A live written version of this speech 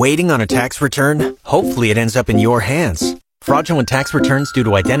Waiting on a tax return? Hopefully it ends up in your hands. Fraudulent tax returns due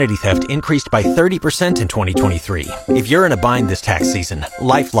to identity theft increased by 30% in 2023. If you're in a bind this tax season,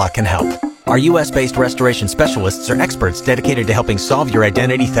 LifeLock can help. Our U.S.-based restoration specialists are experts dedicated to helping solve your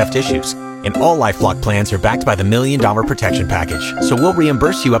identity theft issues. And all LifeLock plans are backed by the $1 Million Protection Package. So we'll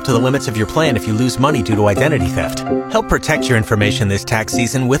reimburse you up to the limits of your plan if you lose money due to identity theft. Help protect your information this tax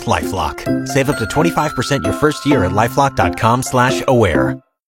season with LifeLock. Save up to 25% your first year at LifeLock.com/aware.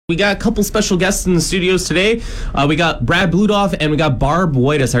 We got a couple special guests in the studios today. We got Brad Bloodoff and we got Barb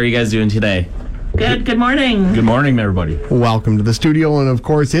Woytas. How are you guys doing today? Good morning. Good morning, everybody. Welcome to the studio, and of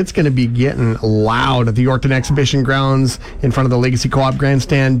course, it's going to be getting loud at the Yorkton Exhibition Grounds in front of the Legacy Co-op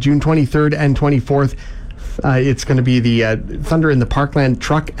Grandstand, June 23rd and 24th. It's going to be the Thunder in the Parkland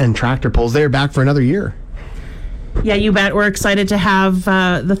truck and tractor pulls. They're back for another year. Yeah, you bet. We're excited to have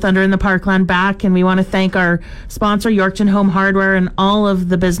the Thunder in the Parkland back, and we want to thank our sponsor, Yorkton Home Hardware, and all of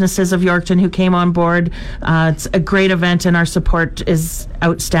the businesses of Yorkton who came on board. It's a great event, and our support is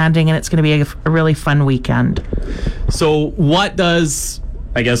outstanding, and it's going to be a really fun weekend. So what does,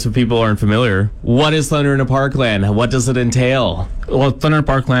 I guess if people aren't familiar, what is Thunder in the Parkland? What does it entail? Well, Thunder in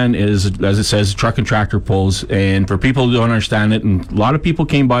Parkland is, as it says, truck and tractor pulls. And for people who don't understand it, and a lot of people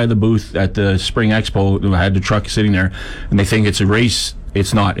came by the booth at the Spring Expo who had the truck sitting there, and they think it's a race.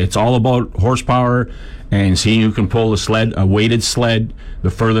 It's not. It's all about horsepower and seeing who can pull a sled, a weighted sled,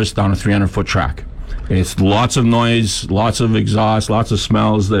 the furthest down a 300-foot track. It's lots of noise, lots of exhaust, lots of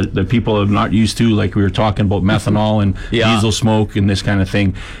smells that people are not used to, like we were talking about methanol and diesel smoke and this kind of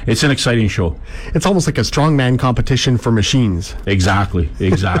thing. It's an exciting show. It's almost like a strongman competition for machines. Exactly.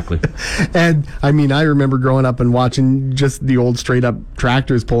 And, I mean, I remember growing up and watching just the old straight-up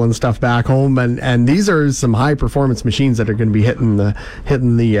tractors pulling stuff back home, and these are some high-performance machines that are going to be hitting the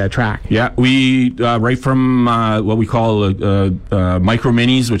track. Yeah, we, right from what we call micro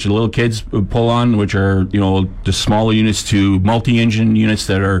minis, which the little kids pull on, which are, the smaller units, to multi-engine units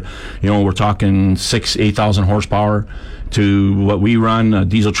that are, we're talking 8,000 horsepower, to what we run, a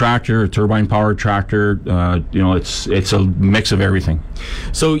diesel tractor, a turbine-powered tractor. It's a mix of everything.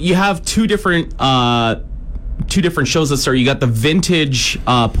 So you have two different shows that start. You got the vintage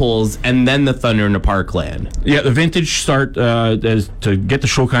pulls and then the Thunder in the Parkland. Yeah, the vintage start as to get the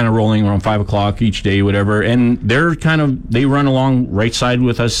show kind of rolling around 5 o'clock each day, whatever. And they run along right side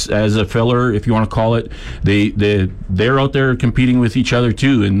with us as a filler, if you want to call it. They're out there competing with each other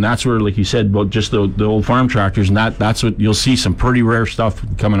too, and that's where, like you said, about just the old farm tractors, and that's what you'll see, some pretty rare stuff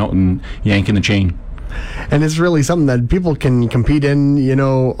coming out and yanking the chain. And it's really something that people can compete in,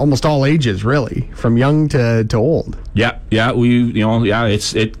 almost all ages, really, from young to old. Yeah,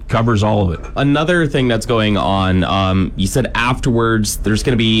 it covers all of it. Another thing that's going on, you said afterwards there's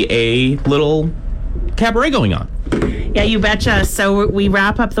going to be a little cabaret going on. Yeah, you betcha. So we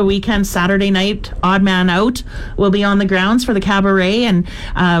wrap up the weekend Saturday night. Odd Man Out will be on the grounds for the cabaret, and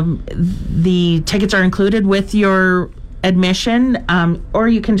the tickets are included with your admission, or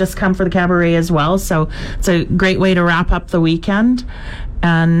you can just come for the cabaret as well. So it's a great way to wrap up the weekend.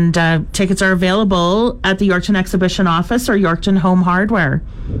 And tickets are available at the Yorkton Exhibition Office or Yorkton Home Hardware.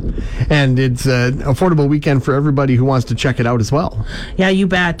 And it's an affordable weekend for everybody who wants to check it out as well. Yeah, you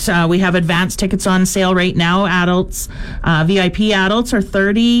bet. We have advance tickets on sale right now. Adults, VIP adults are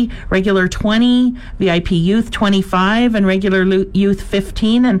 $30, regular $20, VIP youth $25, and regular youth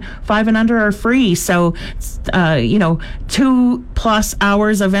 $15, and 5 and under are free. So, 2+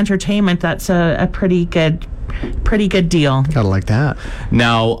 hours of entertainment. That's a pretty good deal. Gotta like that.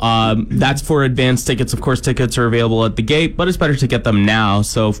 Now, that's for advance tickets. Of course, tickets are available at the gate, but it's better to get them now.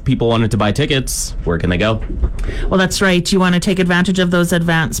 So if people wanted to buy tickets, where can they go? Well, that's right. You want to take advantage of those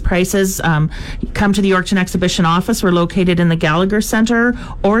advance prices. Come to the Yorkton Exhibition Office. We're located in the Gallagher Centre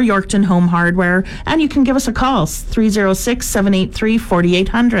or Yorkton Home Hardware. And you can give us a call,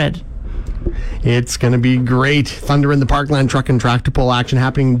 306-783-4800. It's going to be great. Thunder in the Parkland truck and tractor pull action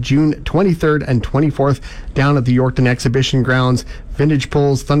happening June 23rd and 24th down at the Yorkton Exhibition Grounds. Vintage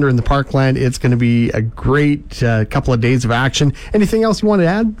pulls, Thunder in the Parkland. It's going to be a great couple of days of action. Anything else you want to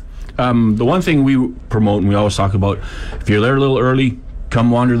add? The one thing we promote and we always talk about, if you're there a little early, come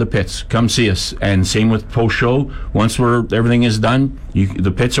wander the pits. Come see us. And same with post-show. Once everything is done,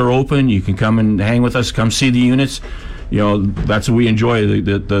 the pits are open. You can come and hang with us. Come see the units. That's what we enjoy,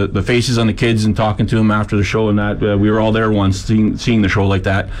 the faces on the kids and talking to them after the show, and that we were all there once seeing the show like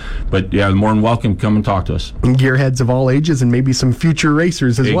that. But yeah, more than welcome, come and talk to us. And gearheads of all ages and maybe some future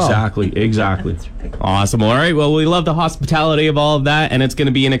racers as well. Exactly. Awesome. All right. Well, we love the hospitality of all of that, and it's going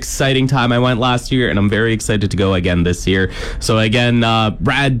to be an exciting time. I went last year, and I'm very excited to go again this year. So again,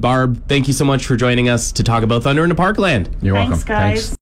 Brad, Barb, thank you so much for joining us to talk about Thunder in the Parkland. You're welcome. Thanks, guys. Thanks.